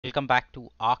Welcome back to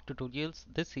ARC Tutorials.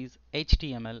 This is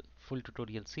HTML full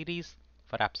tutorial series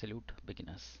for absolute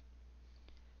beginners.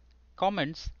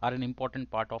 Comments are an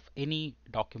important part of any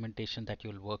documentation that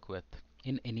you'll work with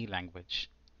in any language.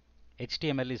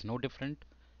 HTML is no different.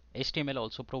 HTML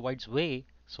also provides way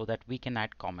so that we can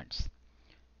add comments.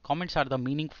 Comments are the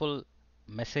meaningful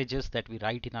messages that we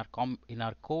write in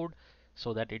our code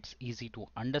so that it's easy to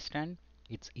understand,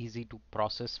 it's easy to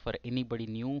process for anybody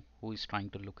new who is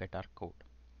trying to look at our code.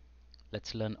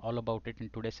 Let's learn all about it in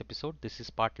today's episode. This is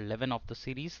part 11 of the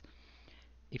series.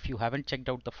 If you haven't checked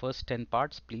out the first 10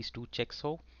 parts, please do check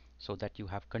so that you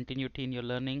have continuity in your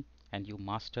learning and you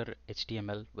master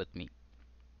HTML with me.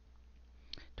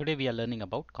 Today we are learning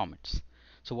about comments.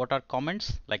 So what are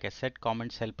comments? Like I said,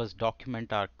 comments help us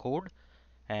document our code,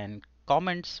 and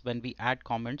comments, when we add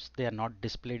comments, they are not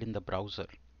displayed in the browser.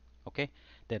 Okay,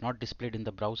 they're not displayed in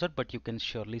the browser, but you can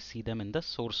surely see them in the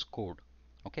source code.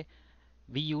 Okay,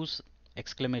 we use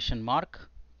exclamation mark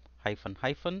hyphen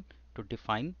hyphen to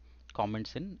define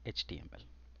comments in HTML.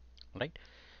 Right,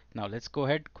 now let's go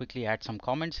ahead quickly add some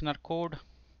comments in our code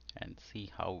and see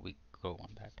how we go on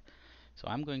that. So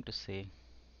I'm going to say,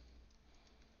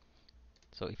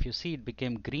 so if you see, it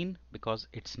became green because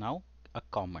it's now a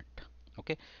comment.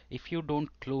 Okay, if you don't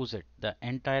close it, the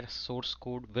entire source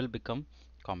code will become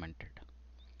commented.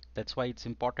 That's why it's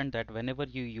important that whenever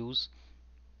you use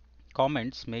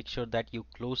comments, make sure that you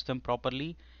close them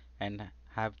properly and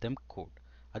have them code.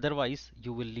 Otherwise,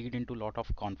 you will lead into a lot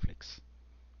of conflicts.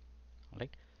 Right?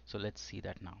 So let's see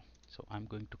that now. So I'm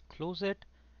going to close it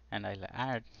and I'll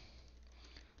add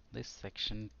this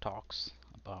section talks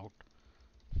about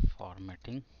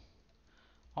formatting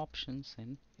options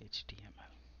in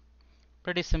HTML.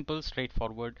 Pretty simple,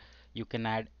 straightforward. You can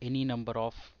add any number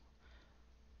of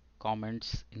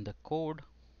comments in the code.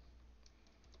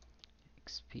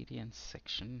 Experience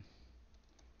section.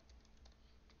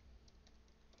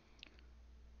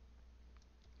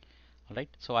 Alright,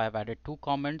 so I have added two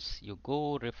comments. You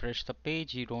go refresh the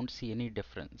page, you don't see any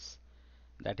difference.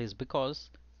 That is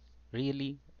because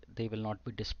really they will not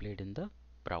be displayed in the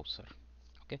browser.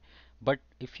 Okay, but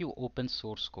if you open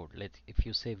source code, if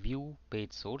you say view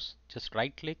page source, just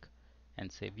right click and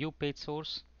say view page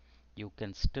source, you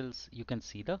can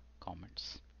see the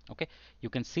comments. Okay, you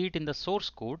can see it in the source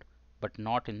code but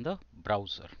not in the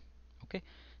browser. Okay,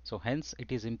 so hence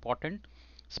it is important,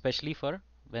 especially for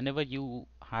whenever you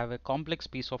have a complex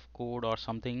piece of code or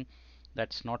something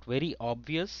that's not very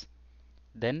obvious,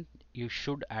 then you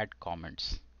should add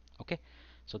comments. Okay,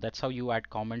 so that's how you add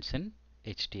comments in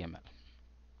HTML.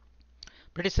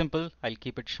 Pretty simple. I'll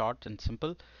keep it short and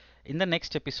simple. In the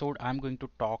next episode, I'm going to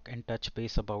talk and touch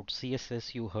base about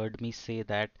CSS. You heard me say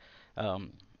that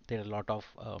there are a lot of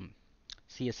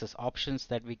CSS options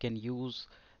that we can use,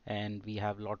 and we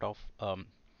have a lot of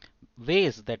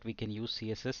ways that we can use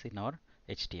CSS in our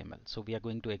HTML. So we are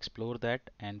going to explore that,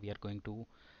 and we are going to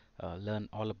learn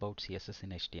all about CSS in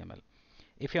HTML.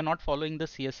 If you're not following the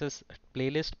CSS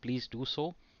playlist, please do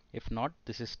so. If not,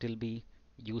 this will still be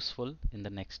useful in the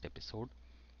next episode.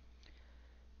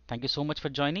 Thank you so much for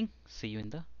joining. See you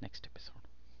in the next episode.